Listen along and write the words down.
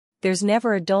there's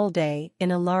never a dull day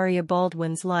in Hilaria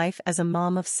Baldwin's life as a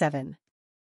mom of 7.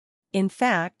 In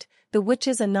fact, the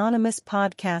Witch's Anonymous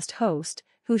podcast host,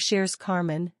 who shares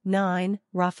Carmen, 9,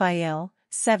 Raphael,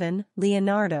 7,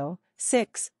 Leonardo,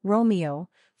 6, Romeo,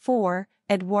 4,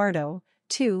 Eduardo,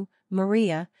 2,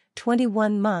 Maria,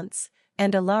 21 months,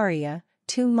 and Hilaria,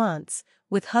 2 months,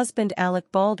 with husband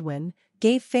Alec Baldwin,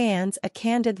 gave fans a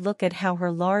candid look at how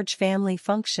her large family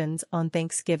functions on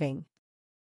Thanksgiving.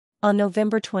 On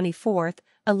November 24,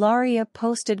 Hilaria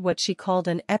posted what she called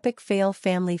an epic fail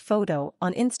family photo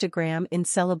on Instagram in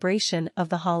celebration of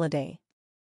the holiday.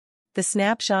 The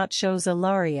snapshot shows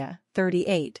Hilaria,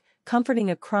 38, comforting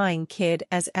a crying kid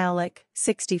as Alec,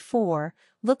 64,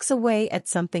 looks away at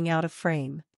something out of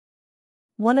frame.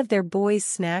 One of their boys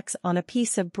snacks on a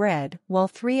piece of bread while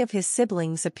 3 of his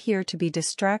siblings appear to be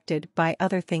distracted by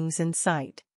other things in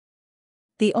sight.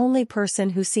 The only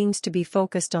person who seems to be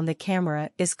focused on the camera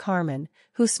is Carmen,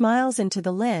 who smiles into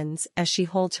the lens as she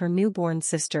holds her newborn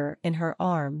sister in her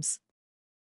arms.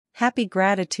 Happy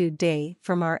Gratitude Day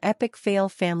from our epic fail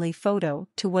family photo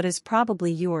to what is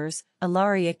probably yours,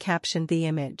 Hilaria captioned the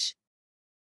image.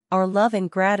 Our love and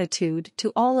gratitude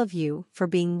to all of you for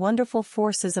being wonderful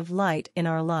forces of light in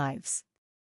our lives.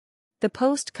 The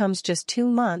post comes just 2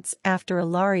 months after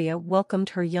Hilaria welcomed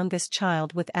her youngest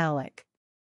child with Alec.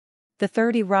 The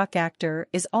 30 Rock actor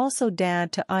is also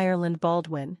dad to Alec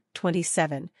Baldwin,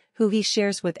 27, who he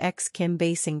shares with ex-Kim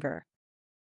Basinger.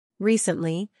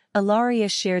 Recently, Hilaria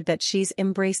shared that she's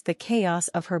embraced the chaos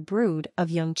of her brood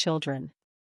of young children.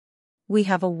 "We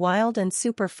have a wild and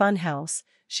super fun house,"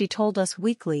 she told Us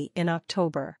Weekly in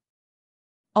October.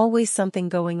 "Always something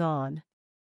going on."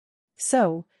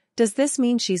 So, does this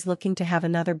mean she's looking to have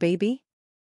another baby?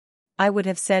 "I would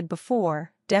have said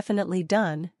before, definitely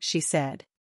done," she said.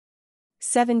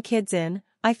 7 kids in,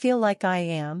 I feel like I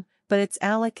am, but it's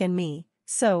Alec and me,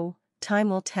 so,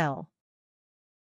 time will tell.